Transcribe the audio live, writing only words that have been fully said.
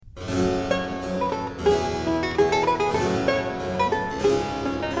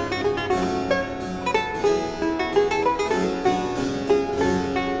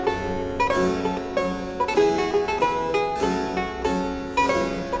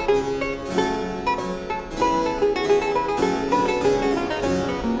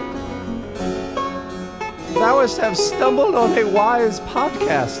must have stumbled on a wise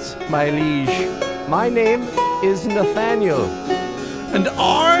podcast, my liege. My name is Nathaniel. And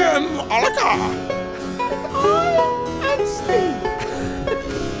I am Alaka. I am Steve.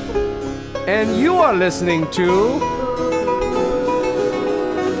 And you are listening to...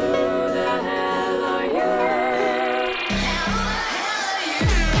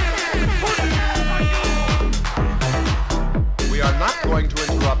 We are not going to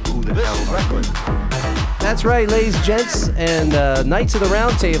interrupt this record. That's right, ladies, gents, and Knights of the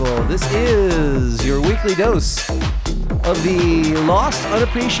Round Table. This is your weekly dose of the lost,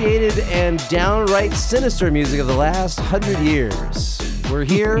 unappreciated, and downright sinister music of the last 100 years. We're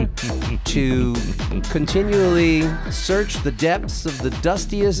here to continually search the depths of the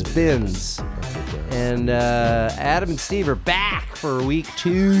dustiest bins. And Adam and Steve are back for week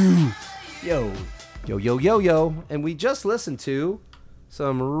 2. Yo. Yo, yo, yo, yo. And we just listened to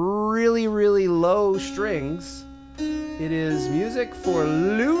some really, really low strings. It is music for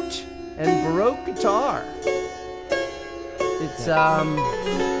lute and Baroque guitar. It's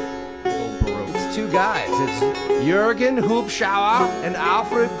two guys. It's Jürgen Hubschauer and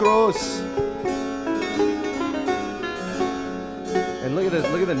Alfred Gross. And look at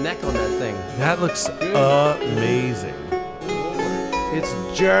the neck on that thing. That looks amazing. It's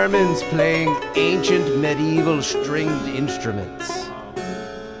Germans playing ancient medieval stringed instruments.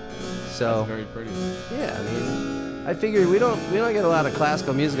 So very pretty. Yeah, I mean, I figured we don't get a lot of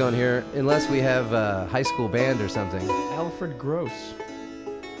classical music on here unless we have a high school band or something. Alfred Gross.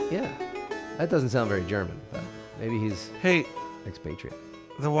 Yeah, that doesn't sound very German, but maybe he's expatriate.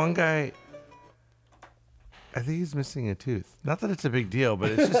 The one guy, I think he's missing a tooth. Not that it's a big deal,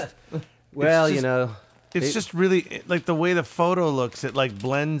 but it's just... Well, it's just, you know... It's just really, like the way the photo looks, it like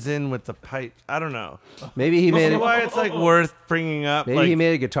blends in with the pipe. I don't know. Maybe he made it... why it's like worth bringing up. Maybe he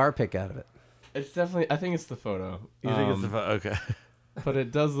made a guitar pick out of it. It's definitely, I think it's the photo. You think it's the photo? Okay. But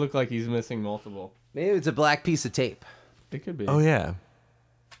it does look like he's missing multiple. Maybe it's a black piece of tape. It could be. Oh, yeah.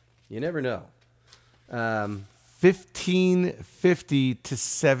 You never know. 1550 to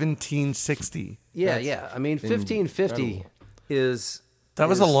 1760. Yeah. I mean, 1550 incredible. is... That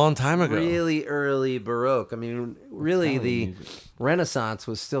was a long time ago. Really early Baroque. I mean, really the music. Renaissance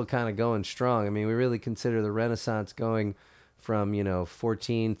was still kind of going strong. I mean, we really consider the Renaissance going from,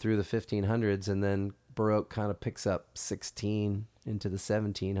 14 through the 1500s, and then Baroque kind of picks up 16 into the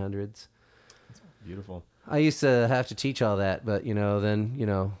 1700s. Beautiful. I used to have to teach all that, but, then,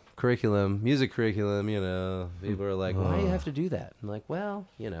 music curriculum, people are like, why do you have to do that? I'm like, well,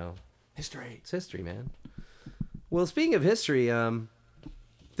 History. it's history, man. Well, speaking of history,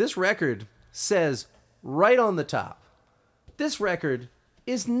 this record says right on the top, this record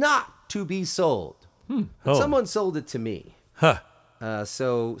is not to be sold. But someone sold it to me. Huh.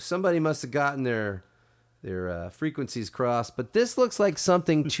 So somebody must have gotten their frequencies crossed. But this looks like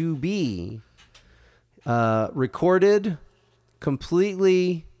something to be recorded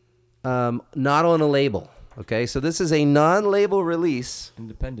completely not on a label. Okay, so this is a non-label release.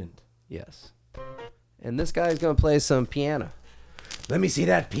 Independent. Yes. And this guy's going to play some piano. Let me see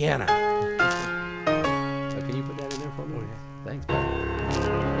that piano. Can you put that in there for me? Thanks, bud.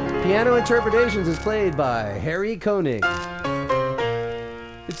 Piano Interpretations is played by Harry Koenig.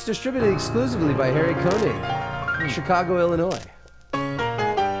 It's distributed exclusively by Harry Koenig, Chicago, Illinois.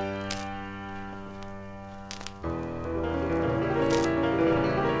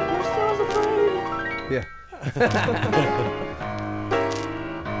 Yeah.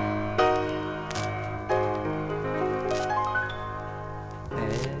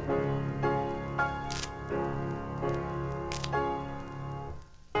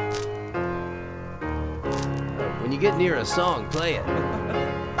 When you get near a song, play it.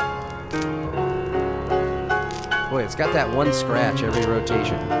 Boy, it's got that one scratch every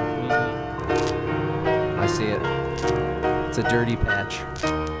rotation. I see it. It's a dirty patch.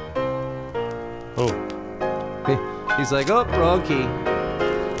 Oh. He's like, oh, wrong key.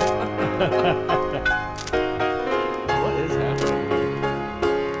 What is happening?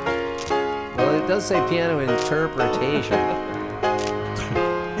 Well, it does say piano interpretation.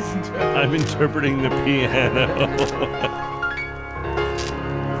 I'm interpreting the piano.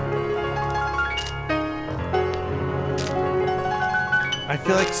 I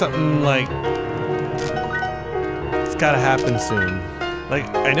feel like something like it's got to happen soon.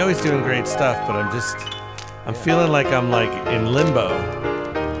 Like, I know he's doing great stuff, but I'm feeling like I'm like in limbo.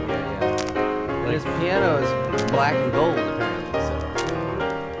 Yeah. And his piano is black and gold, apparently. So.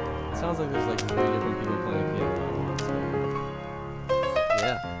 It sounds like there's like 3 different people playing piano at once.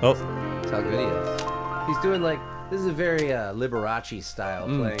 Yeah. Oh. That's how good he is. He's doing like, this is a very Liberace style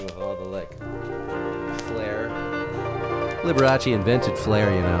playing with all the flair. Liberace invented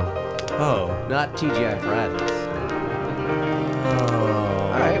flair, you know. Oh. Not TGI Fridays. All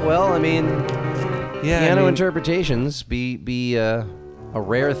right, well, I mean, piano interpretations be a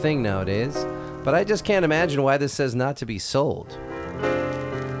rare thing nowadays, but I just can't imagine why this says not to be sold.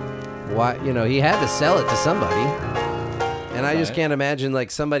 Why, he had to sell it to somebody, and I just can't imagine like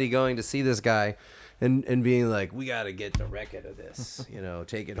somebody going to see this guy and being like, we got to get the record of this,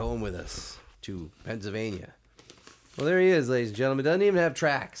 take it home with us to Pennsylvania. Well, there he is, ladies and gentlemen. Doesn't even have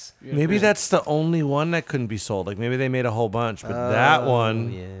tracks. Maybe that's the only one that couldn't be sold. Like maybe they made a whole bunch, but that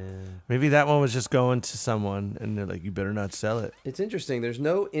one, maybe that one was just going to someone, and they're like, "You better not sell it." It's interesting. There's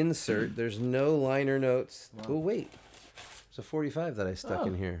no insert. There's no liner notes. Wow. Oh wait, there's a 45 that I stuck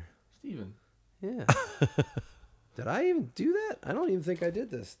in here. Steven. Yeah. Did I even do that? I don't even think I did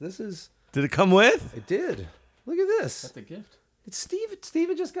this. Did it come with? It did. Look at this. That's a gift. It's Steve.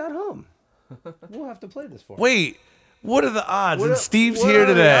 Steven just got home. We'll have to play this for him. Wait. What are the odds? And Steve's here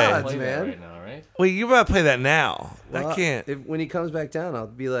today. What are the odds, man? Right now, right? Wait, you about to play that now? Well, I can't. When he comes back down, I'll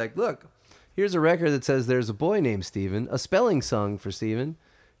be like, look, here's a record that says there's a boy named Steven, a spelling song for Steven,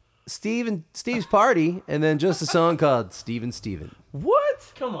 Steve's Party, and then just a song called Steven.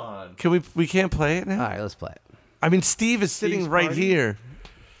 What? Come on. Can we can't play it now? All right, let's play it. I mean, Steve is sitting right Party? here.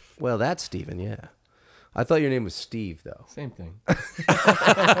 Well, that's Steven, yeah. I thought your name was Steve, though. Same thing.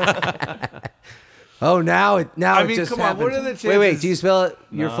 Oh, now it I mean, just come happens. on. What are the chances? Wait. Do you spell it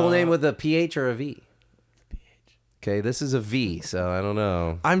your full name with a PH or a V? Okay, this is a V, so I don't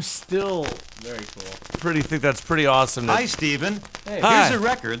know. I'm still Very cool. think that's pretty awesome. Hi, Stephen. Hey. Hi. Here's a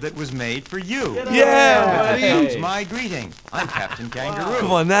record that was made for you. Yeah, Here's my greeting. I'm Captain Kangaroo. Come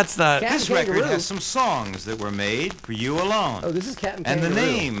on, that's not. Captain This record Kangaroo. has some songs that were made for you alone. Oh, this is Captain And Kangaroo. the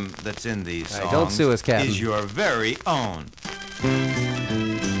name that's in these All songs right, don't sue us, Captain. is your very own.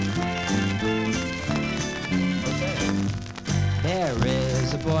 There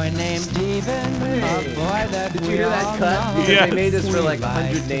is a boy named Steven, a boy that Did you we hear that all cut? know. Because Yes. they made this for like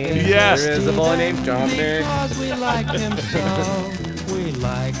 100 names. Yes. There is a boy named Dominic. Because we like him so. We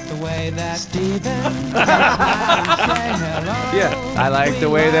like the way that Steven say hello. Yeah, I like the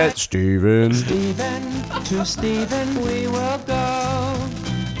way that Steven. Steven, to Steven we will go.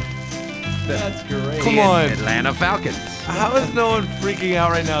 That's great. Come on. Atlanta Falcons. How is no one freaking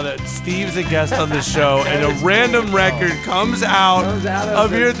out right now that Steve's a guest on the show and a random record comes out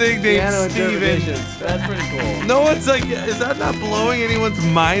of your thing piano named Steven? interpretations. That's pretty cool. No one's like, is that not blowing anyone's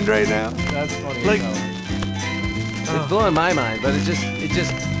mind right now? That's funny. Like- It's blowing my mind, but it just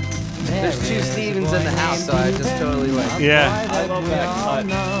there's two Stevens in the house, so I just totally like. Yeah. I love that cut.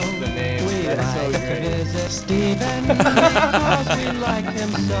 The name. We That's so like to great. visit Steven because we like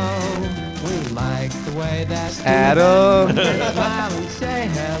him so. We like the way that Steven Adam. smile and say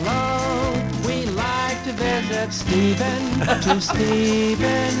hello. We like to visit Steven. To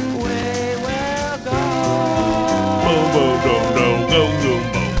Steven we will go. Boom, boom, boom, boom, boom,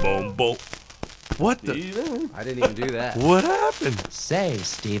 boom, boom, boom. What the? I didn't even do that. What happened? Say,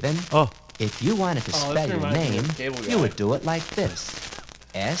 Steven, Oh, if you wanted to Oh, spell this your reminds me name, of Cable you Guy. would do it like this.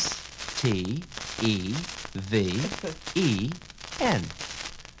 S-T-E-V-E-N.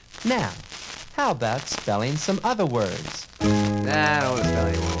 Now, how about spelling some other words? Nah, I don't want to spell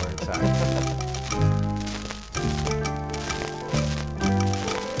any more words. Sorry.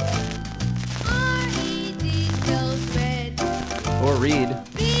 R-E-D spells red. Or read.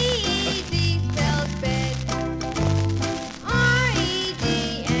 B-E-D spells bed.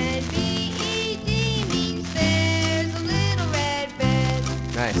 R-E-D and B-E-D means there's a little red bed.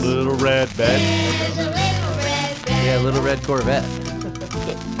 Nice. little red bed. There's a little red bed. Yeah, little red Corvette.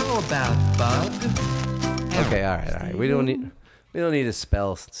 How about bug? Okay, all right. We don't need to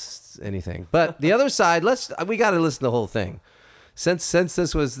spell anything. But the other side, we got to listen to the whole thing. Since this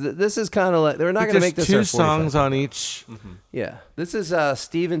is kind of like they're not going to make this two our 45. songs on each. Yeah, this is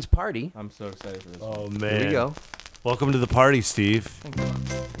Steven's Party. I'm so excited for this. Oh one. man! Here we go. Welcome to the party, Steve.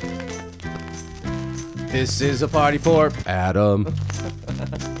 This is a party for Adam.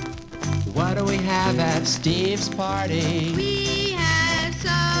 What do we have at Steve's party? We have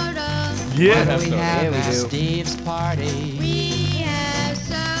soda. What Yeah. do we have Yeah, we at do. Steve's party? We have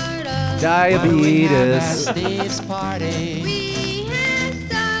soda. What do we have at Diabetes. Steve's party? We have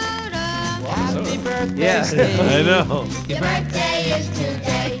soda. Happy birthday, Yeah. Steve. I know. Your birthday is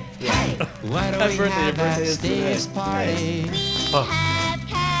today. Hey. What do we have at Steve's party? We have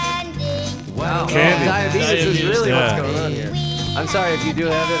candy. What do we Candy. have at Diabetes is really Yeah. what's going on here. I'm sorry if you do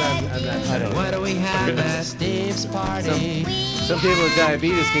have it. I'm not. I don't know. What do we have at Steve's party? Some Some people with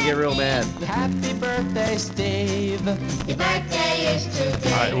diabetes can get real mad. Happy birthday, Steve. Your birthday is today.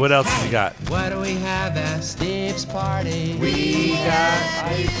 All right, what else has he got? What do we have at Steve's party? We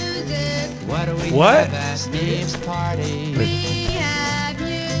got Music. What do we What? have at Steve's party? We have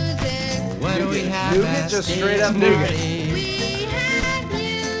music. What do we have Nougat, at just Steve's straight up nougat. party? We have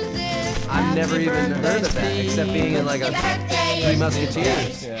music. I've never even heard of that, except being in like Your a birthday Three is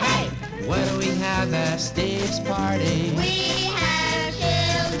Musketeers. today. Hey, What do we have at Steve's party? we have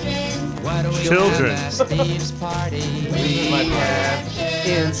children. What do we Children. have at Steve's party? We have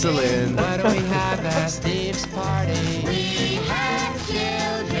children. Insulin. What do we have at Steve's party? We have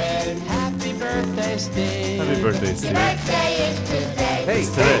children. Happy birthday, Steve. Happy birthday, Your Steve. birthday is today. Hey,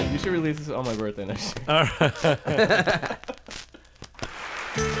 Today. You should release this on my birthday next year. All right.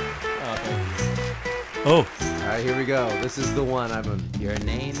 Oh, thank you. Oh, all right, here we go. This is the one I've been. Your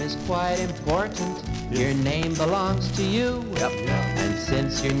name is quite important. Your name belongs to you. Yep. And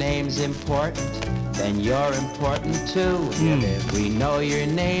since your name's important, then you're important too. We know your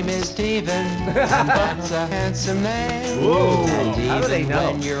name is Steven, and that's a handsome name. Whoa. And How do they even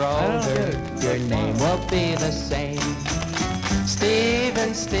know? when you're older, your name will be the same.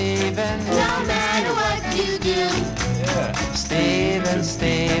 Steven, Steven. No matter what you do, Steven,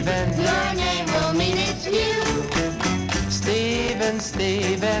 Steven. your name will mean it's you. Steven,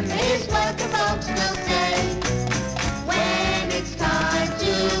 Steven. Is what the folks will say when it's time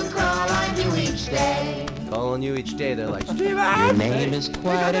to call on you each day. Calling you each day, they're like, Your name is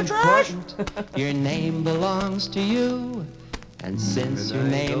quite important. Your name belongs to you. And since your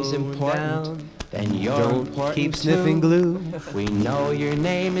name's important, then you're don't important keep too. sniffing glue. We know your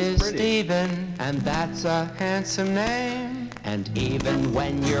name is Steven, and that's a handsome name. And even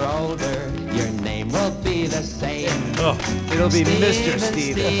when you're older, your name will be the same. oh, It'll be Mr. Steven,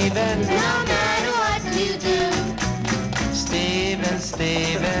 Steven. Steven, No matter what you do, Steven,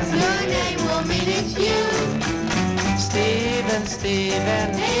 Steven, your name will mean it's you. Steven, Steven.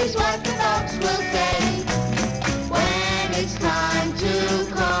 Is what the folks will say when it's time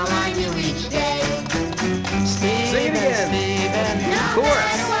to call on you each day. Sing it again. Steven, No Chorus.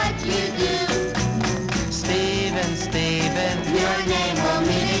 matter what you do, Steven, Steven, your name will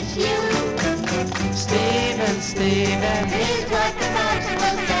mean it's you. Steven, Steven. Is what the folks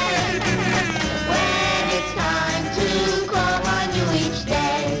will say when it's time to call on you each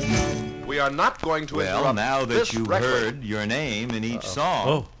day. We are not going to Well, interrupt now that this you've record. heard your name in each song,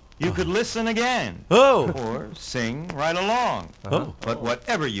 Oh. you could listen again oh, or sing right along. oh. But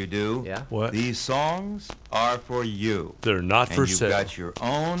whatever you do, Yeah. What? these songs are for you. They're not And for you've sale. got your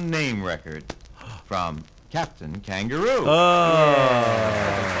own name record from Captain Kangaroo.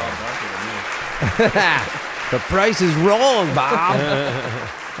 The price is wrong, Bob.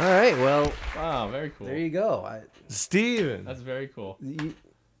 All right, well, Wow, very cool. there you go. Steven, That's very cool.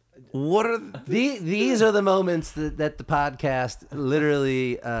 what are These are the moments that the podcast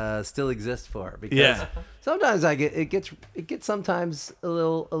literally still exists for. Because Yeah. sometimes it gets sometimes a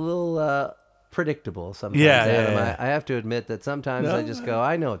little predictable. Sometimes, Yeah, Adam. yeah. I have to admit that sometimes I just go,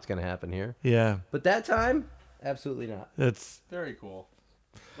 I know what's going to happen here. yeah, But that time, absolutely not. it's. Very cool.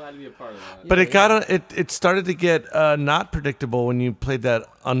 Glad to be a part of that. But it started to get not predictable when you played that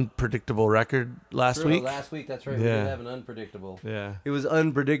unpredictable record last True, week. Last week, that's right. We Yeah. did have an unpredictable. Yeah, It was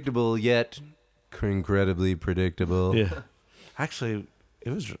unpredictable yet incredibly predictable. yeah. Actually,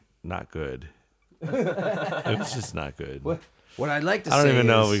 it was not good. It was just not good. What I'd like to I say don't even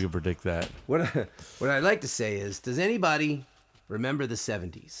know is, if we could predict that. what I'd like to say is, does anybody remember the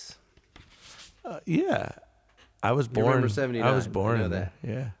 70s? Yeah, I was born. remember 79, I was born I know in that.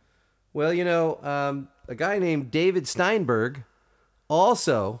 there. Yeah. Well, a guy named David Steinberg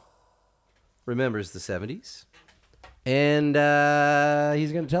also remembers the 70s. And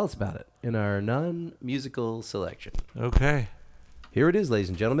he's going to tell us about it in our non-musical selection. Okay. Here it is, ladies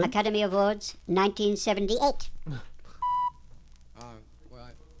and gentlemen. Academy Awards, 1978.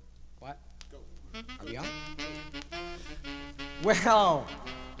 What? Are we on? Well,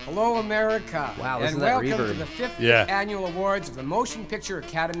 hello, America. Wow, listen and to that welcome reverb. to the 50th Yeah. Annual Awards of the Motion Picture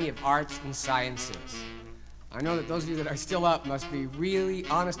Academy of Arts and Sciences. I know that those of you that are still up must be really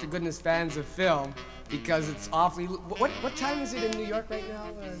honest-to-goodness fans of film because it's awfully... What time is it in New York right now?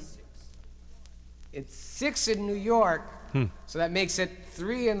 It's 6 in New York, so that makes it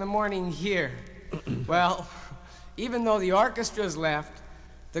 3 in the morning here. Well, even though the orchestra's left,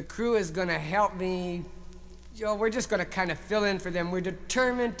 the crew is going to help me. We're just going to kind of fill in for them. We're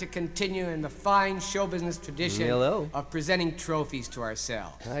determined to continue in the fine show business tradition Hello. of presenting trophies to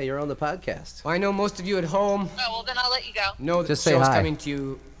ourselves. Hi, you're on the podcast. Well, I know most of you at home Oh, well, then I'll let you go. know that Just the say show's hi. coming to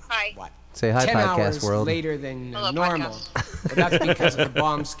you. Hi. What? Say hi, 10 podcast hours world. later than normal. But that's because of the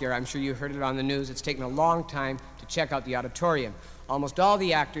bomb scare. I'm sure you heard it on the news. It's taken a long time to check out the auditorium. Almost all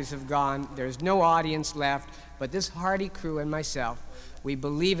the actors have gone. There's no audience left. But this hardy crew and myself, we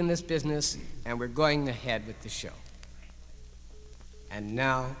believe in this business, and we're going ahead with the show. And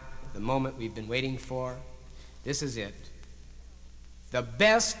now, the moment we've been waiting for. This is it. The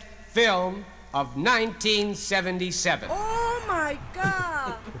best film of 1977. Oh my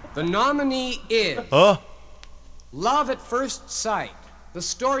God! The nominee is Love at First Sight, the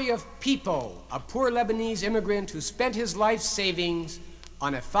story of Pipo, a poor Lebanese immigrant who spent his life savings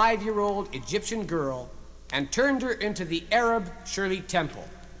on a 5-year-old Egyptian girl and turned her into the Arab Shirley Temple.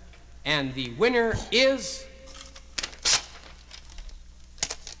 And the winner is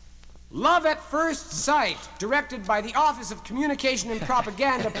Love at First Sight, directed by the Office of Communication and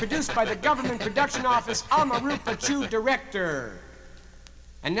Propaganda, produced by the Government Production Office, Amaru Pachu director.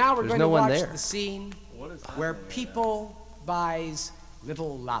 And now we're going to watch the scene where people buys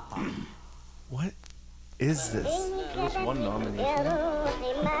Little Lapa. What is this? There's one nomination.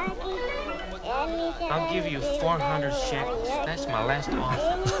 I'll give you 400 shekels. That's my last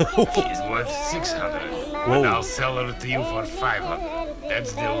offer. She's worth 600, but I'll sell her to you for 500.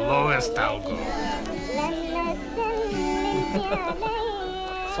 That's the lowest I'll go.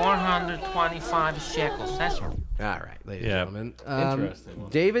 425 shekels. That's all right, ladies and gentlemen. Interesting.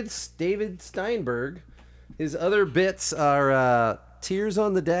 David Steinberg. His other bits are Tears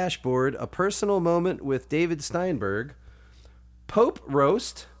on the Dashboard, A Personal Moment with David Steinberg, Pope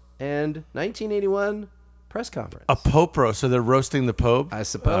Roast, and 1981 Press Conference. A Pope roast, so they're roasting the Pope? I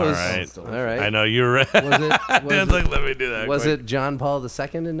suppose. All All right. I know, you're right. Was it, let me do that Was quick. it John Paul II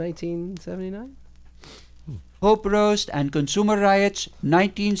in 1979? Pope Roast and Consumer Riots,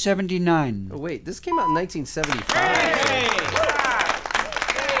 1979. Oh, wait, this came out in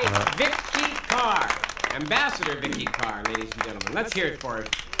 1975. Vicky Carr, Ambassador Vicky Carr, ladies and gentlemen. Let's hear it for her.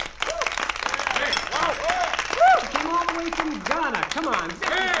 She came all the way from Ghana. Come on, Vicky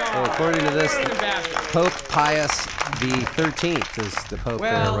Carr. Well, according to this, Ambassador. Pope Pius the 13th is the Pope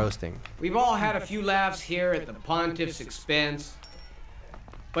they're roasting. We've all had a few laughs here at the pontiff's expense.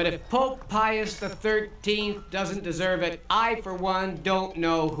 But if Pope Pius the 13th doesn't deserve it, I, for one, don't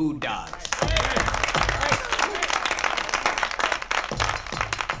know who does.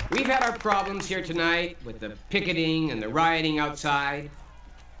 We've had our problems here tonight with the picketing and the rioting outside.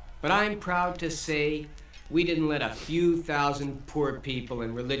 But I'm proud to say we didn't let a few thousand poor people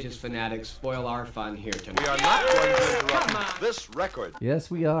and religious fanatics spoil our fun here tonight. We are not going to interrupt this record.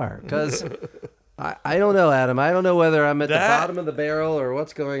 Yes, we are. Because I don't know, Adam. I don't know whether I'm at the bottom of the barrel or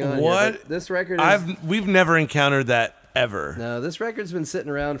what's going on What? here. But this record is... We've never encountered that ever. No, this record's been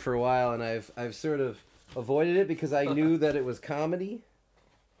sitting around for a while, and I've sort of avoided it because I knew that it was comedy.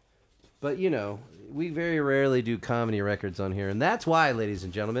 But, you know, we very rarely do comedy records on here. And that's why, ladies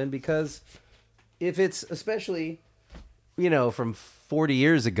and gentlemen, because if it's especially, you know, from 40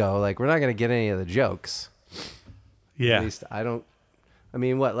 years ago, like, we're not going to get any of the jokes. Yeah. At least I don't. I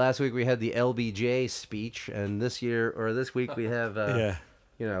mean, what, last week we had the LBJ speech, and this week we have,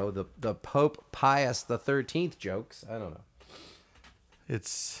 you know, the Pope Pius the 13th jokes. I don't know.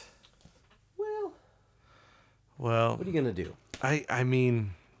 It's... Well, what are you going to do? I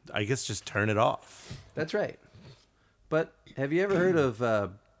mean, I guess just turn it off. That's right. But have you ever heard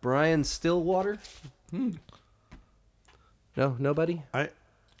of Brian Stillwater? No, nobody? It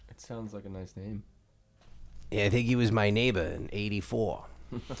sounds like a nice name. Yeah, I think he was my neighbor in '84.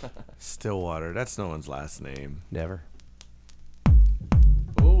 Stillwater. That's no one's last name. Never.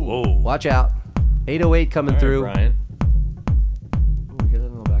 Ooh. Whoa. Watch out. 808 coming through. Brian. Ooh, you hear that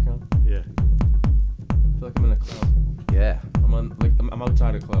in the background? Yeah. I feel like I'm in a club. Yeah. I'm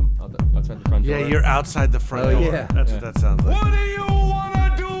outside a club. Outside the front door. Yeah, you're outside the front door. Yeah. That's what that sounds like. What do you want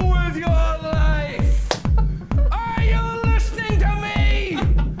to do with your life? Are you listening to me?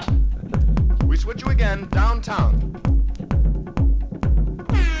 We switch you again downtown.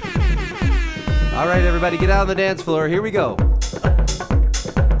 All right, everybody, get out on the dance floor. Here we go.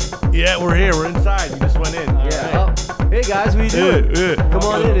 Yeah, we're here. We're inside. You just went in. Yeah. Oh, hey, guys, what are you doing? Come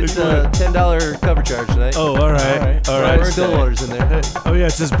on in. It's a $10 cover charge tonight. Oh, all right. Brian Stillwater's in there. Oh, yeah,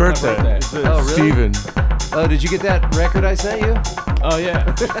 it's his birthday. Oh, really? Steven. Oh, did you get that record I sent you? Oh, yeah.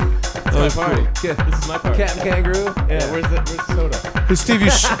 It's my party. Yeah. This is my party. Captain Kangaroo? Yeah, where's the soda? Hey,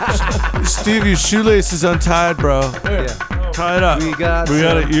 Steve, your shoelace is untied, bro. Yeah. Tie it up. We got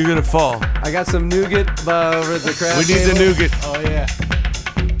it. You're gonna fall. I got some nougat over at the craft We need table. the nougat. Oh, yeah.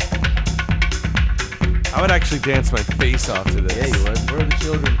 I would actually dance my face off to this. Yeah, you would. Where are the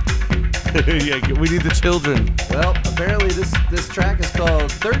children? Yeah, we need the children. Well, apparently this track is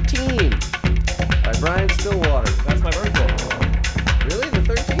called 13 by Brian Stillwater. That's my birthday. Really? The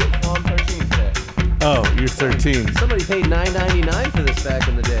 13th? Oh, I'm 13 today. Oh, you're 13. Somebody paid $9.99 for this back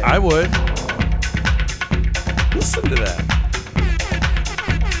in the day. I would. Listen to that.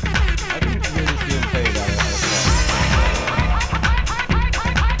 I can hear this being played out of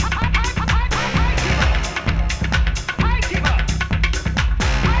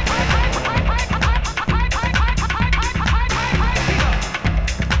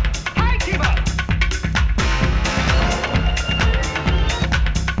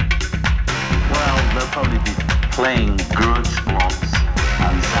Well, they'll probably be playing good swamps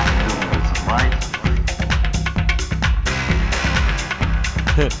and Zach doing some right.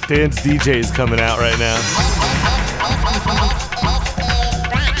 Dan's DJ is coming out right now.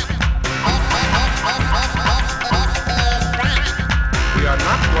 We are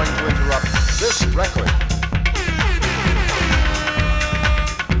not going to interrupt this record.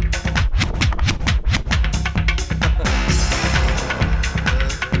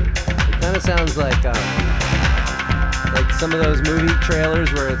 It kind of sounds like some of those movie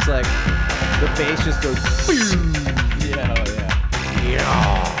trailers where it's like the bass just goes boom. Yeah, oh yeah.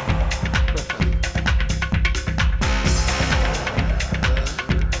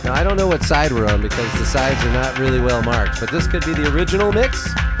 Now I don't know what side we're on because the sides are not really well marked, but this could be the original mix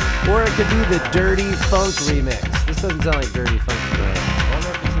or it could be the Dirty Funk remix. This doesn't sound like Dirty Funk to me. I wonder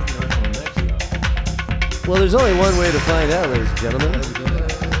if this is the original mix, though. Well, there's only one way to find out, ladies and gentlemen.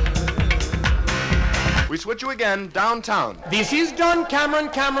 We switch you again downtown. This is John Cameron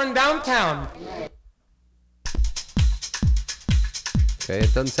downtown. Okay,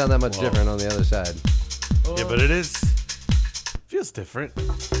 it doesn't sound that much different on the other side. Yeah, but it is. Feels different.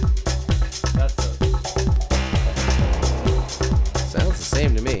 That's Sounds the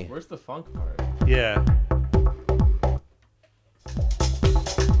same to me. Where's the funk part? Yeah.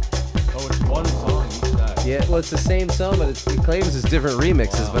 Oh, it's one song each side. Yeah, well, it's the same song, but it claims it's different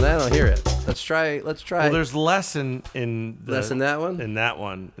remixes, but I don't hear it. Let's try. Well, there's less in less in that one. In that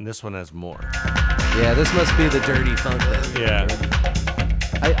one, and this one has more. Yeah, this must be the Dirty Funk then. Yeah.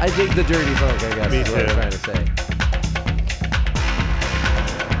 I dig the Dirty Funk, I guess. Me is what I'm too. trying to say.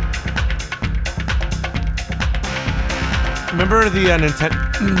 Remember the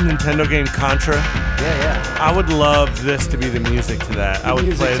Nintendo game Contra? Yeah. I would love this to be the music to that. I would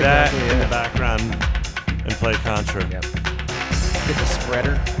Music play to that Contra, in yeah. the background and play Contra. Yep. Get the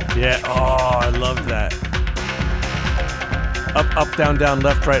spreader. Yeah. Oh, I love that. Up, down,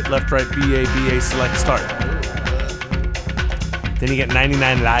 left, right, BA, select, start. Then you get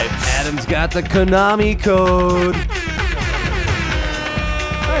 99 lives. Adam's got the Konami code.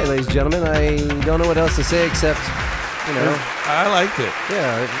 All right, ladies and gentlemen, I don't know what else to say except, you know. I liked it.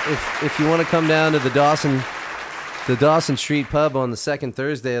 Yeah, if you want to come down to the Dawson Street Pub on the second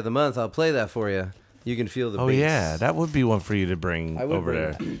Thursday of the month, I'll play that for you. You can feel the bass. Oh, yeah. That would be one for you to bring I would over bring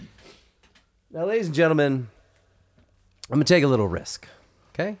there. that. Now, ladies and gentlemen, I'm going to take a little risk,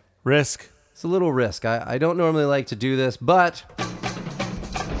 okay? Risk. It's a little risk. I don't normally like to do this, but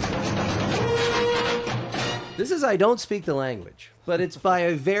this is I don't speak the language, but it's by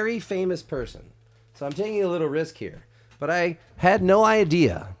a very famous person. So I'm taking a little risk here. But I had no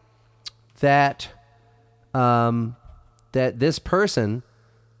idea that that this person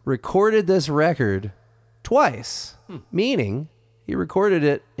recorded this record twice, meaning he recorded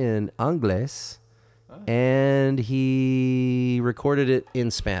it in English and he recorded it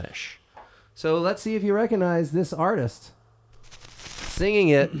in Spanish. So let's see if you recognize this artist singing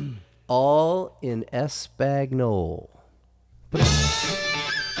it all in Espanol.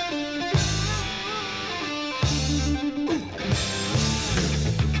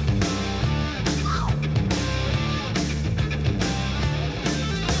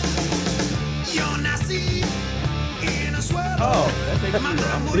 Oh, that takes me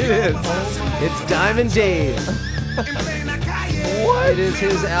wrong. It is. It's Diamond Dave. What? It is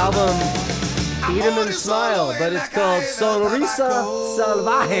his album Eat 'em and Smile, but it's called Sonrisa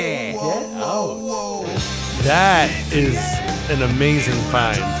Salvaje. Yeah? Oh. That is an amazing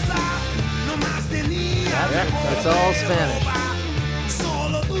find. It's all Spanish.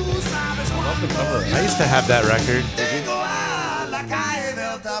 I used to have that record.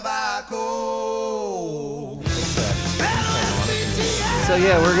 So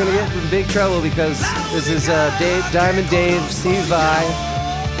yeah, we're gonna get in big trouble because this is Diamond Dave, Steve Vai,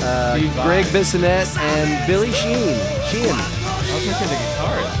 Greg Bissonette, and Billy Sheehan. I was thinking the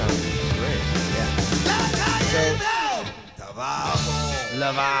guitar, it sounds great.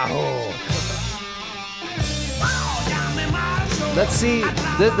 Lavajo. Let's see.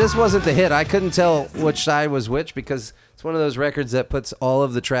 This wasn't the hit. I couldn't tell which side was which because it's one of those records that puts all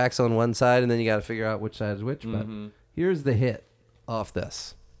of the tracks on one side and then you got to figure out which side is which. But here's the hit off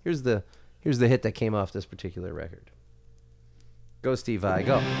this. Here's the hit that came off this particular record. Go, Steve Vai.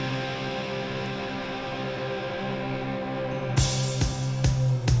 Go.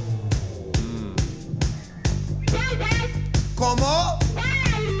 ¿Cómo?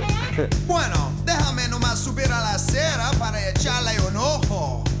 Bueno, déjame nomás subir a la acera para echarle un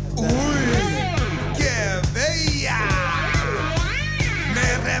ojo. ¡Uy! ¡Qué bella!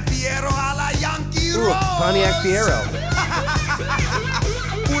 Me refiero a la Yankee Rose. Pontiac Fiero.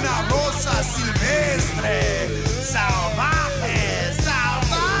 Una rosa silvestre. Salvaje,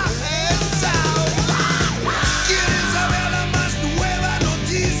 salvaje, salvaje. ¿Quieren saber la más nueva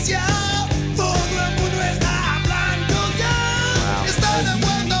noticia? Todo el mundo está hablando ya. Está de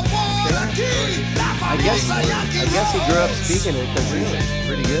vuelta por aquí. La famosa Yankee Rose. I guess he grew up speaking it because he's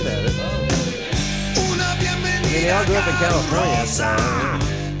pretty good at it. Una bienvenida. I mean, they all grew up in California, so.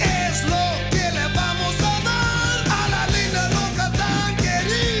 Es lo que le vamos a dar a la linda loca tan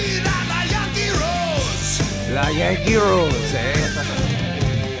querida, la Yankee Rose. La Yankee Rose,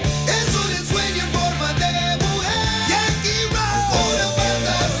 Es un ensueño en forma de mujer. Yankee Rose. Una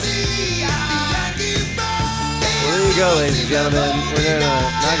fantasía. Yankee Rose. Well, there you go, ladies and gentlemen. We're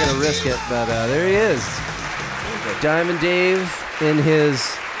not gonna risk it, but there he is. Diamond Dave in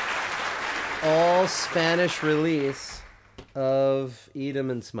his all Spanish release of Eat 'Em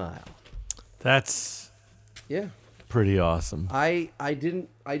and Smile. That's Yeah. pretty awesome. I didn't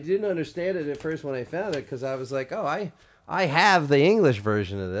understand it at first when I found it because I was like, oh, I have the English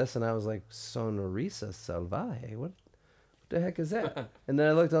version of this, and I was like, Sonorisa Salvaje. What the heck is that? And then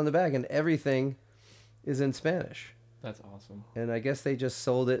I looked on the back, and everything is in Spanish. That's awesome. And I guess they just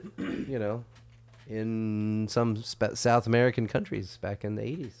sold it, in some South American countries back in the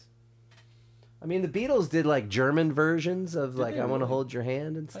 80s. I mean, the Beatles did like German versions of like I Want to Hold Your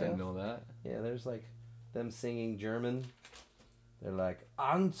Hand and stuff. I didn't know that. Yeah, there's like them singing German. They're like,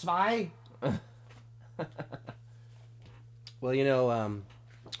 An zwei. Well,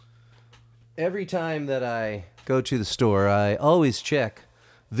 every time that I go to the store, I always check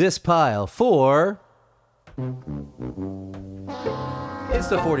this pile for... It's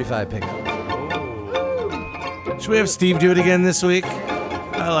the 45 pickup. Should we have Steve do it again this week?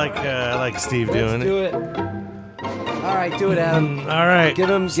 I like Steve doing Let's do it. All right, do it, Adam. All right, Give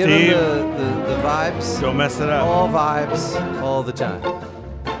him Steve. the vibes. Don't mess it up. All vibes, all the time.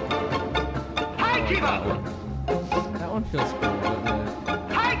 That one feels cool, doesn't it?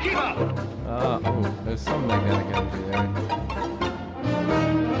 Oh, there's some magnetic energy there.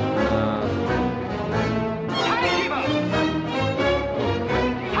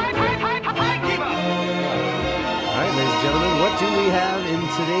 All right, ladies and gentlemen, what do we have in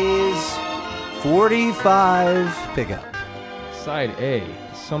today's 45 pickup? Side A,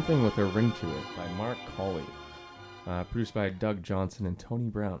 Something with a Ring to It by Mark Colley. Produced by Doug Johnson and Tony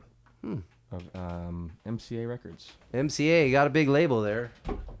Brown of MCA Records. MCA, got a big label there.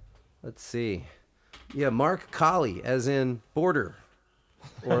 Let's see. Yeah, Mark Colley, as in border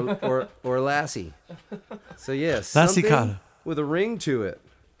or lassie. So yes, Lassie something Cotta. with a ring to it.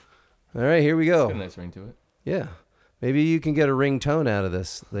 All right, here we go. Got a nice ring to it. Yeah. Maybe you can get a ringtone out of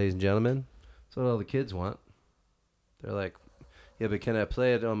this, ladies and gentlemen. That's what all the kids want. They're like, yeah, but can I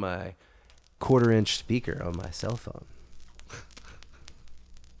play it on my 1/4-inch speaker on my cell phone?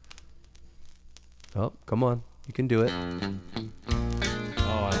 Oh, come on. You can do it.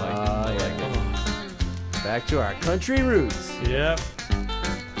 Oh, I like it. Back to our country roots. Yep.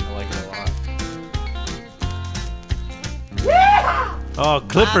 I like it a lot. Oh,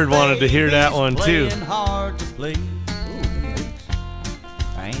 Clifford wanted to hear that one too. Hard to please.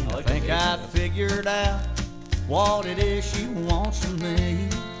 I think I figured out what it is she wants from me.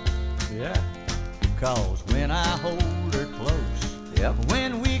 Yeah. Cause when I hold her close,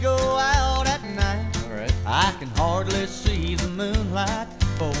 when we go out at night, I can hardly see the moonlight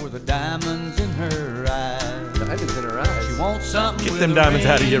for the diamonds in her eyes. Diamonds in her eyes. She wants something Get with them a diamonds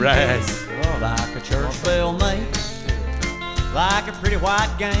out of ring your to eyes. it, like a church bell makes, like a pretty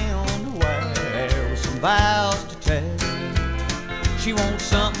white gown to wear, with some vows to tell. She wants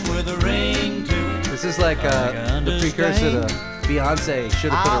something with a ring to it. This is like the precursor to Beyonce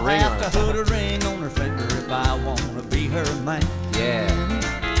should have put a ring on I'll have to put a ring on her finger if I want to be her man. Yeah.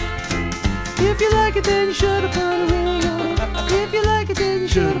 If you like it, then you should have put a ring on it. If you like it, then you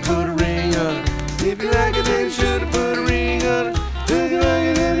should have put a ring on it. If you like it, then you should have put a ring on it. If you like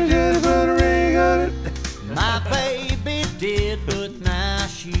it, then you should have put a ring on it. My baby did, but now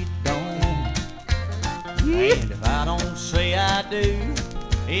she don't. And if I don't say I do,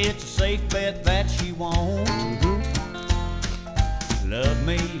 it's a safe bet that she won't. Love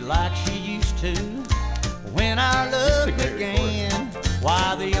me like she used to when our love began.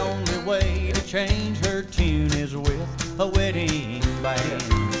 Why, the only way to change her tune is with a wedding band.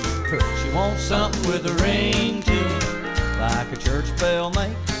 She wants something with a ring to it, like a church bell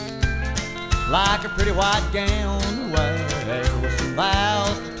makes, like a pretty white gown to wear with some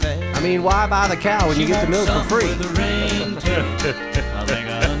vows to take. I mean, why buy the cow when you get the milk for free? With a ring to it, I think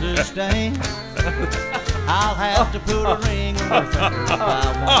I understand. I'll have to put a ring on her finger if I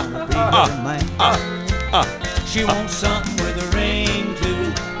want to be her man. She wants something with a ring to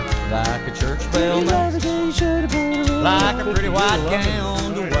it, like a church bell makes, like a pretty white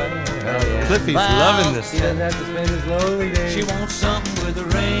gown to wear. Cliffy's loving this. He doesn't have to spend his lonely days. She wants something with a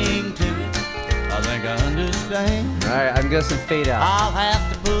ring to it, I think I understand. All right, I'm guessing fade out. I'll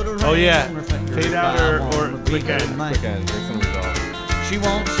have to put a ring Oh, yeah. on her finger Fade if out I or want to be quick her end. man. Quick end. Jason resolve. She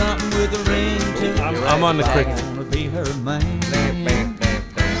wants something with a ring to it. I'm on the quick. I want to be her man. There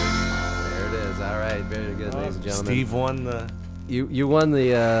it is. All right, very good, ladies and gentlemen. Steve won the. You won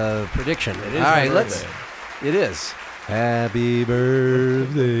the prediction. It is All right, my let's. birthday. It is. Happy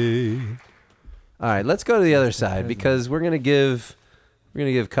birthday. All right, let's go to the other side because we're gonna give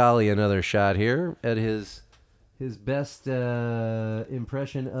Collie another shot here at his best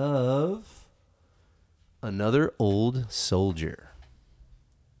impression of another old soldier.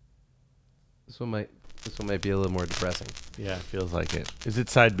 This one might be a little more depressing. Yeah, it feels like it. Is it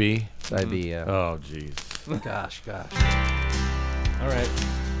side B? Side B, yeah. Oh, jeez. Gosh. All right.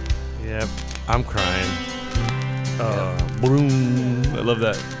 Yep. I'm crying. Boom. I love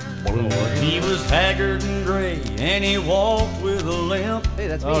that. He was haggard and gray, and he walked with a limp. Hey,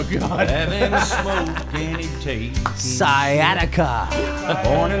 that's Oh, me. God. Having a smoke, and he'd take. Sciatica.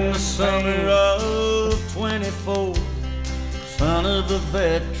 Born in the summer of 24, son of a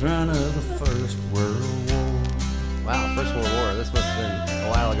veteran of the First World War. Wow, First World War. This must have been a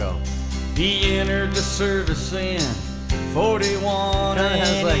while ago. He entered the service in 41, Kinda has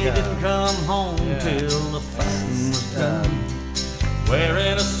and like he a- didn't come home till the fighting was done.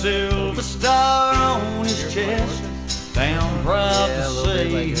 Wearing a silver star on his chest, found proud Yeah, a to little say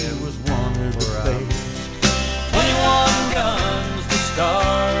bit like he him. was one of the Or, best. 21 guns, the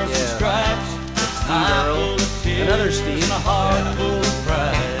stars and Yeah. stripes, Steve Earle. full of tears Another Steve. and a heart full of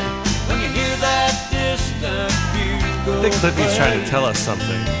pride. When you hear that distant bugle I think Cliffy's play, trying to tell us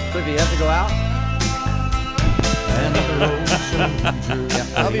something. Cliffy, you have to go out? another old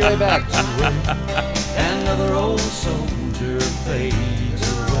soldier I'll be right back. another old soldier fades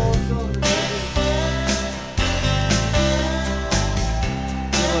away.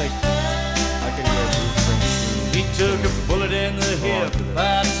 He took a bullet in the hip,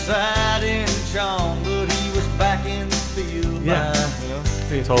 about a side inch on, but he was back in the field. Yeah.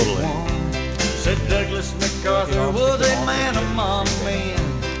 by Totally. 51. Said Douglas MacArthur was a man among men.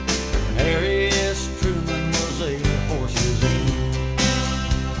 Harry S. Truman was a horse's end.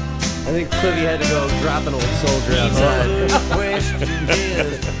 I think Cliffy had to go drop an old soldier He outside. never questioned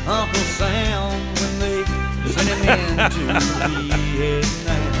his Uncle Sam when they sent him into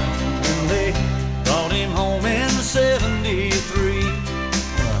Vietnam. When they brought him home in '73,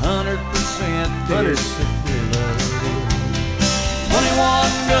 100% disability.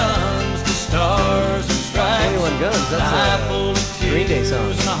 21 guns, the stars and stripes. 21 guns, that's an eye a full of Green Day tears song.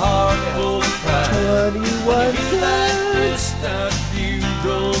 and a heart full of pride. 21 Hear that guns. distant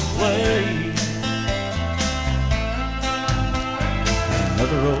bugle play.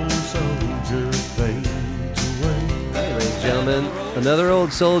 Another old soldier fades away. Hey, ladies and gentlemen, another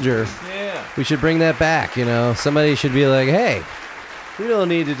old soldier. Yeah. We should bring that back, you know. Somebody should be like, hey, we don't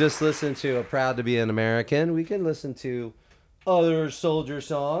need to just listen to a Proud to be an American. We can listen to other soldier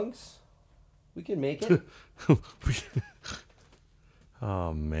songs. We can make it.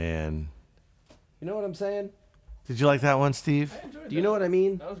 Oh, man. You know what I'm saying? Did you like that one, Steve? Do you know what I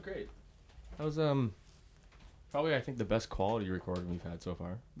mean? That was great. That was probably, I think, the best quality recording we've had so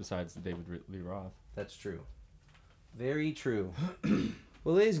far, besides the David Lee Roth. That's true. Very true.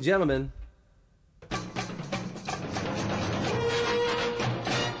 Well, ladies and gentlemen,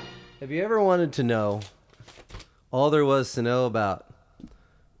 have you ever wanted to know all there was to know about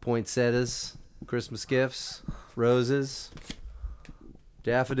poinsettias, Christmas gifts, roses,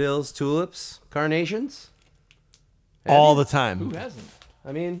 daffodils, tulips, carnations? All the time. Who hasn't?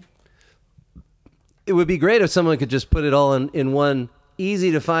 I mean, it would be great if someone could just put it all in one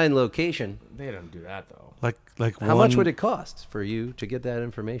easy-to-find location. They don't do that, though. Like How much would it cost for you to get that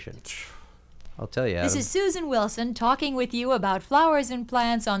information? I'll tell you, This Adam. is Susan Wilson talking with you about flowers and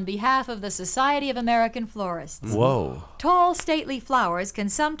plants on behalf of the Society of American Florists. Whoa. Tall, stately flowers can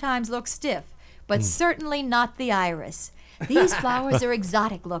sometimes look stiff, but certainly not the iris. These flowers are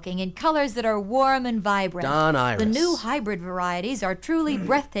exotic looking in colors that are warm and vibrant. Dawn iris. The new hybrid varieties are truly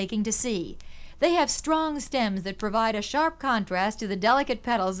breathtaking to see. They have strong stems that provide a sharp contrast to the delicate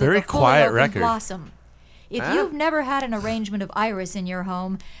petals Very of the fully quiet open record. blossom. If Huh? you've never had an arrangement of iris in your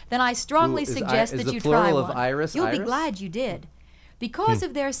home, then I strongly Ooh, is suggest is that the you plural try of one. iris You'll be iris? glad you did. Because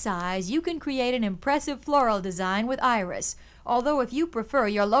of their size, you can create an impressive floral design with iris. Although if you prefer,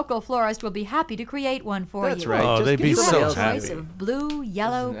 your local florist will be happy to create one for That's you. right. Oh, Just they'd get be somebody so else You have a to choice do it. of blue,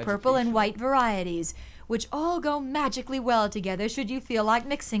 yellow, purple, and white varieties, which all go magically well together should you feel like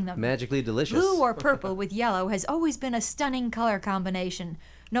mixing them. Magically delicious. Blue or purple with yellow has always been a stunning color combination,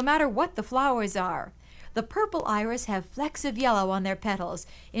 no matter what the flowers are. The purple iris have flecks of yellow on their petals,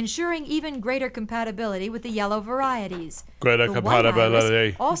 ensuring even greater compatibility with the yellow varieties. Greater The white iris,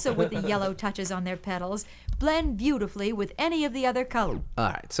 compatibility. also with the yellow touches on their petals, blend beautifully with any of the other colors. All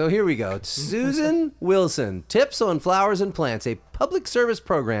right, so here we go. Susan Wilson, Tips on Flowers and Plants, a public service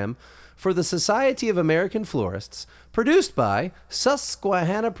program for the Society of American Florists, produced by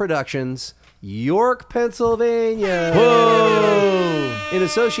Susquehanna Productions, York, Pennsylvania. Whoa! In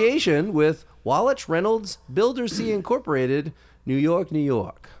association with Wallach Reynolds Builders C. Incorporated, New York, New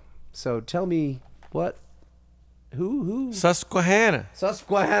York. So tell me who? Susquehanna.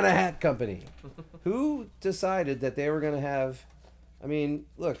 Susquehanna Hat Company. Who decided that they were going to have, I mean,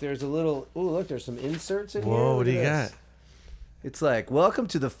 look, there's a little, look, there's some inserts in here. Whoa, what Look do at you this. got? It's like, welcome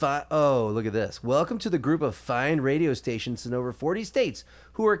to the look at this. Welcome to the group of fine radio stations in over 40 states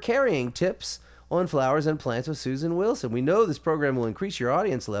who are carrying tips on flowers and plants with Susan Wilson. We know this program will increase your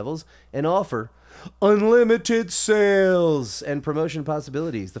audience levels and offer unlimited sales and promotion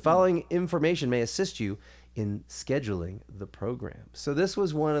possibilities. The following information may assist you in scheduling the program. So this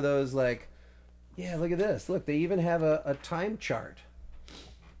was one of those like, yeah, look at this. Look, they even have a time chart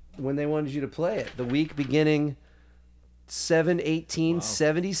when they wanted you to play it. The week beginning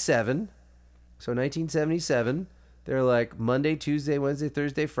 7/18/77. So 1977. They're like Monday, Tuesday, Wednesday,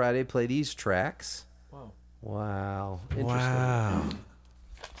 Thursday, Friday, play these tracks. Wow. Interesting. Wow.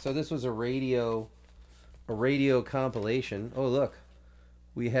 So this was a radio compilation. Oh, look.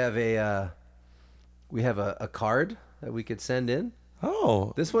 We have a card that we could send in.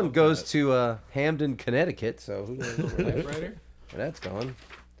 Oh. This one goes to Hamden, Connecticut, so who knows where Typewriter? that's gone.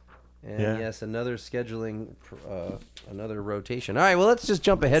 And Yeah. yes, another scheduling, another rotation. All right, well, let's just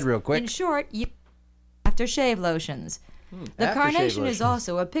jump ahead real quick. In short, aftershave lotions. The Aftershave carnation is lotion.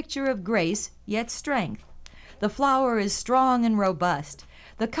 also a picture of grace, yet strength. The flower is strong and robust.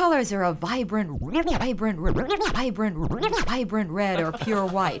 The colors are a vibrant red or pure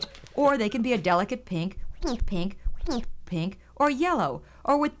white, or they can be a delicate pink, or yellow,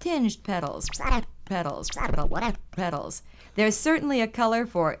 or with tinged petals. There's certainly a color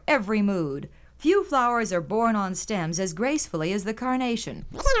for every mood. Few flowers are born on stems as gracefully as the carnation.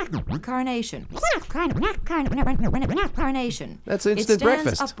 Carnation. That's It instant stands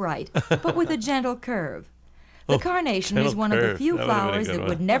breakfast. upright, but with a gentle curve. The carnation is gentle one of the curve. few That would've been a flowers good that one.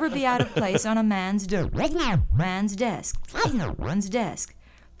 would never be out of place on a man's desk.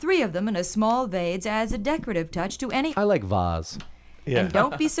 3 of them in a small vase adds a decorative touch to any. I like vase. Yeah. And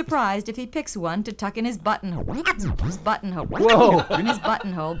don't be surprised if he picks one to tuck in his buttonhole. Whoa. In his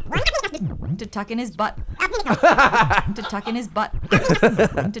buttonhole. To tuck in his butt. To tuck in his butt.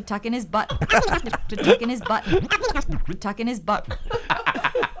 To tuck in his butt. To tuck in his butt. To tuck in his butt.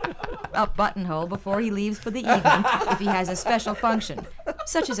 A buttonhole before he leaves for the evening if he has a special function,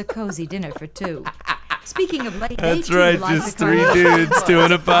 such as a cozy dinner for 2. Speaking of late, That's they too right, like just the 3 carnation. dudes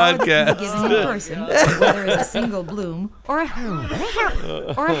doing a Flowers can be podcast. given in person, whether as a single bloom or a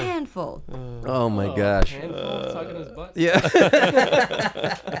handful. Oh my gosh. Handful tucking his butt. Yeah.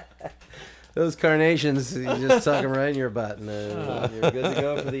 Those carnations, you just tuck them right in your butt, and you're good to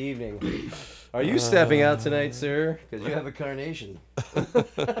go for the evening. Are you stepping out tonight, sir? Because you have a carnation.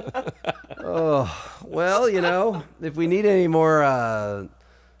 Oh, well, you know, if we need any more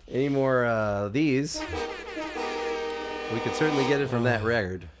these, we could certainly get it from that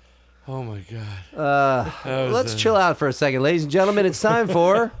record. Oh my God. Let's chill out for a second, ladies and gentlemen. It's time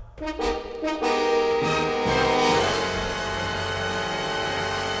for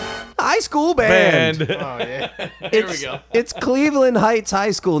High School Band. Oh, yeah. Here we go. It's Cleveland Heights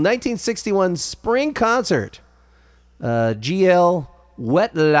High School 1961 spring concert. G.L.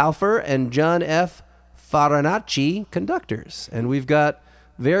 Wetlaufer and John F. Farinacci conductors. And we've got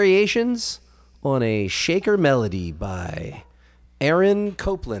variations on a Shaker Melody by Aaron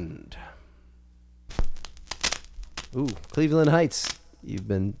Copeland. Ooh, Cleveland Heights. You've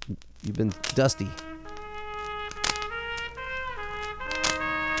been dusty.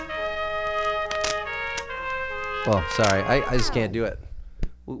 Oh, sorry. I just can't do it.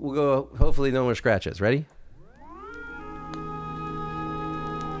 We'll go. Hopefully, no more scratches. Ready?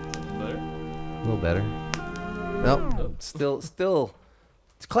 A little better. No, still.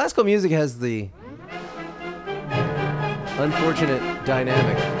 Classical music has the unfortunate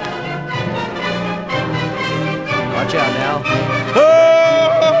dynamic. Watch out now.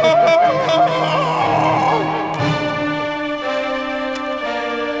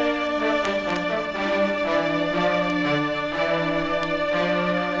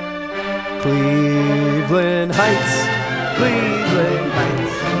 Cleveland Heights, Cleveland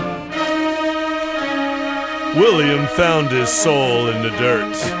Heights. William found his soul in the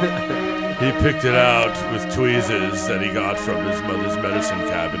dirt. He picked it out with tweezers that he got from his mother's medicine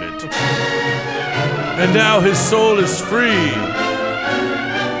cabinet. And now his soul is free.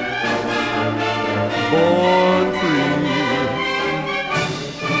 Born free.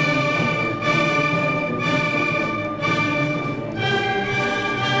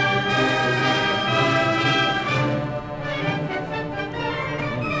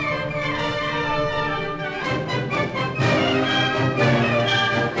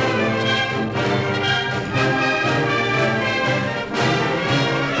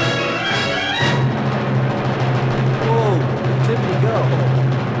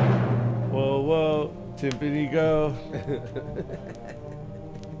 Timpani go.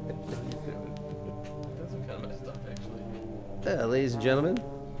 Yeah, ladies and gentlemen,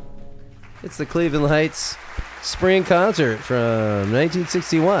 it's the Cleveland Heights Spring Concert from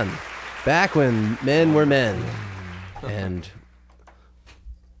 1961, back when men were men. And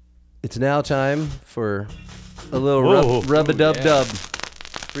it's now time for a little rub-a-dub-dub.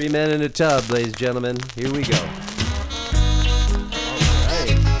 3 men in a tub, ladies and gentlemen. Here we go.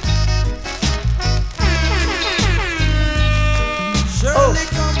 Shirley,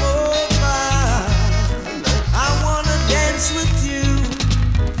 come over. I wanna dance with you.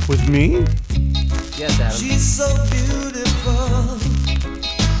 With me? Yes, Adam. She's so beautiful.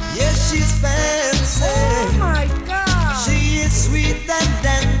 Yes, she's fancy. Oh my God. She is sweet and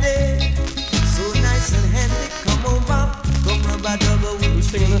dandy. So nice and handy. Come over double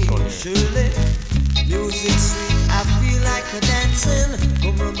with me. Shirley, music sweet. I feel like a dancing.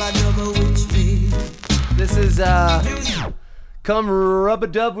 Come over double with me. This is Come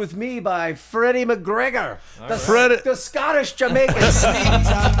Rub-a-Dub With Me by Freddie McGregor, the Scottish Jamaican.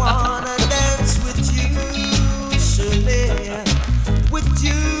 I wanna dance with you, Shirley. With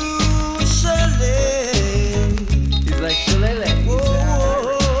you, Shirley. He's like Shirley.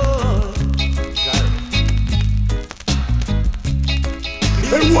 Whoa.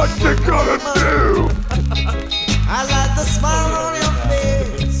 And what you gonna do? I like the smile on your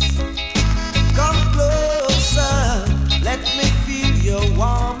face. Come closer. Let me feel your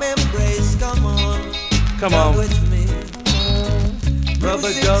warm embrace. Come on. Come on. With me.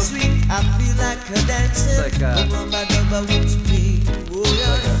 Rub-a-dub. Sweet. I feel like a dancing. It's like Rub-a-dub with me. Oh,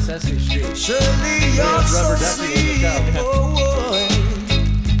 yeah. Like Sesame Street. Surely you're so sweet. Oh,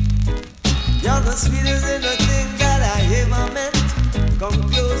 you're the sweetest in the thing that I ever met. Come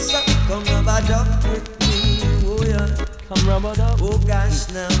closer. Come rub-a-dub with me. Oh, yeah. Come rub it up. Oh gosh,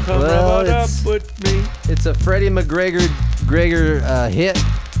 now. Come rub it up with me. It's a Freddie McGregor hit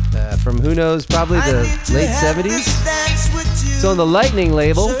from who knows, probably the late 70s. It's on the Lightning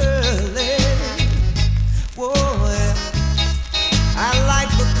label. Whoa, I like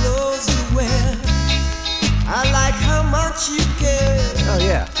the clothes you wear. I like how much you care. Oh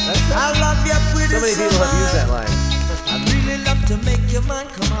yeah, I love your pretty so many people have used that line. I'd really love to make your mind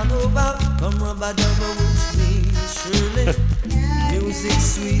come on over. Come rub-a-dub with me, Shirley. Music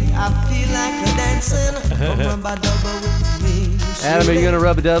sweet, I feel like a dancing. Come rub-a-dub with me, Shirley. Adam, are you gonna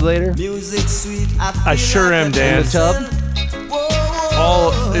rub-a-dub later? Music sweet, I feel I sure like am, Dan. In the tub?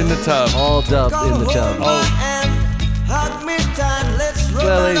 All in the tub. All dubbed in the tub. Hug me tight, let's rub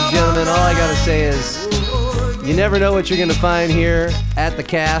Well, ladies and gentlemen, all I gotta say is you never know what you're gonna find here at the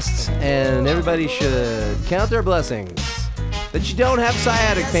cast, and everybody should count their blessings that you don't have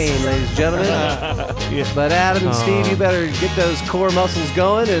sciatic pain, ladies and gentlemen. But Adam and Steve, you better get those core muscles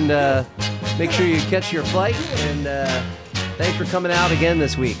going and make sure you catch your flight. And thanks for coming out again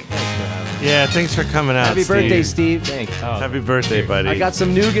this week. Yeah, thanks for coming out. Happy birthday, Steve. Thanks. Happy birthday, buddy. I got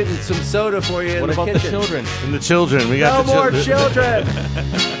some nougat and some soda for you in the kitchen. What about the children? And the children. We got no the more children.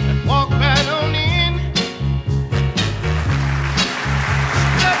 Walk right on in.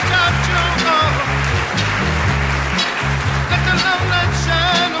 Let out your arm. Let the love light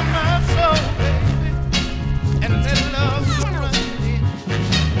shine on my soul, baby. And let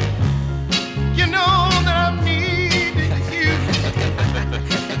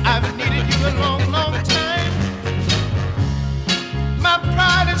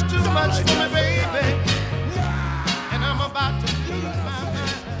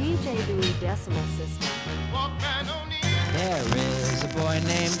decimal system. There is a boy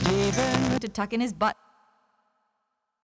named Stephen to tuck in his butt.